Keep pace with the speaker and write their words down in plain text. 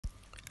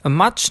A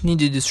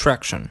much-needed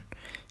distraction.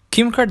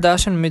 Kim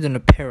Kardashian made an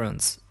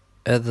appearance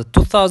at the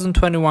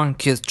 2021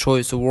 Kids'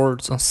 Choice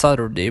Awards on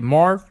Saturday,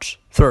 March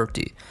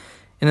 30,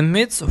 in the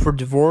midst of her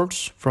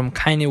divorce from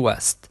Kanye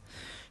West.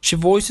 She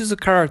voices a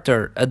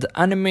character at the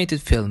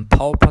animated film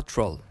Paw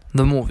Patrol,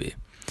 the movie.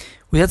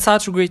 "We had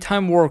such a great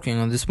time working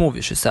on this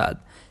movie," she said,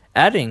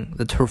 adding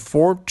that her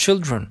 4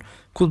 children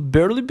could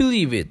barely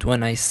believe it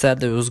when I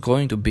said I was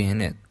going to be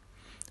in it.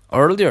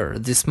 Earlier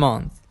this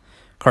month,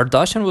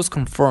 Kardashian was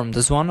confirmed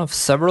as one of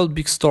several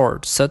big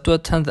stars set to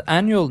attend the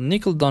annual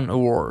Nickelodeon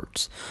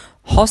Awards,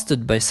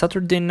 hosted by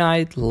Saturday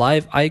Night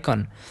Live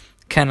icon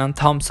Kenan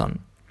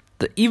Thompson.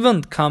 The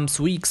event comes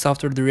weeks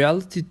after the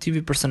reality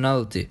TV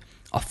personality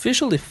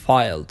officially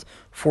filed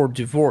for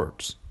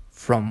divorce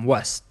from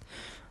West.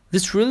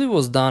 This really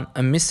was done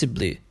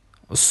amicably,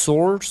 a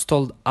source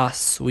told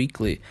Us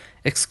Weekly,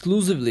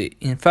 exclusively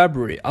in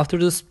February after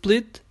the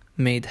split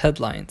made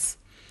headlines.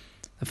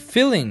 The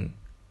feeling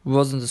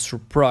wasn't a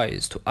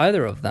surprise to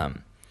either of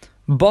them.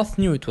 Both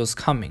knew it was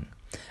coming.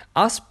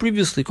 As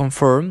previously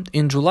confirmed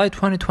in July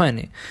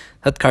 2020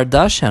 that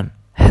Kardashian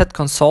had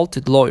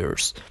consulted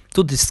lawyers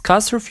to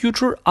discuss her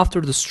future after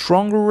the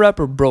stronger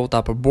rapper brought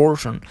up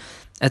abortion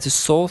at his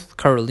South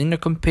Carolina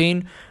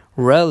campaign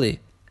rally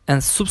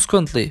and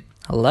subsequently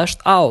lashed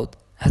out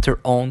at her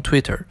own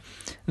Twitter.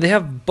 They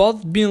have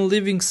both been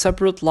living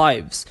separate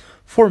lives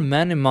for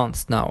many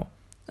months now,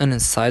 an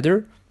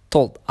insider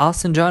told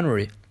us in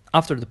January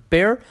after the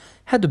pair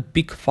had a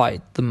big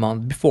fight the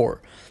month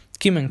before.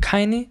 Kim and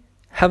Kanye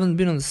haven't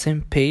been on the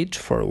same page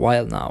for a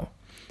while now.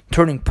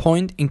 Turning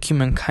point in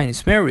Kim and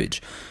Kanye's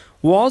marriage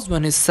was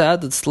when he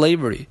said that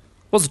slavery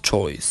was a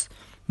choice.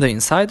 The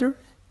insider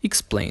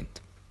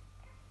explained.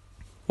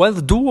 While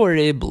the duo were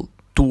able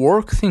to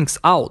work things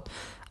out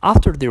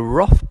after their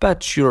rough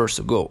patch years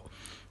ago,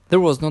 there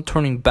was no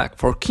turning back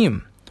for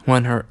Kim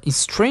when her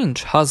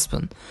estranged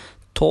husband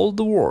told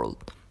the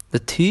world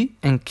that he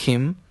and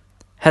Kim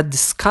had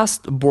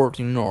discussed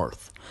aborting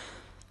North.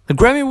 The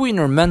Grammy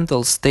winner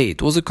mental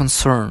state was a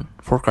concern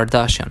for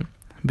Kardashian.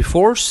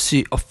 Before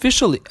she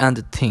officially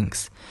ended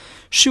things,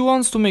 she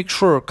wants to make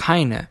sure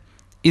Kanye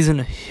is in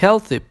a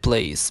healthy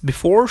place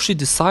before she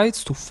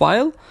decides to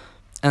file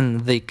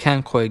and they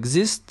can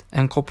coexist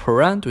and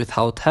co-parent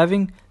without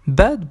having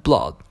bad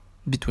blood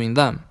between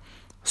them,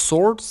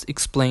 sources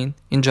explained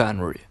in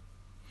January.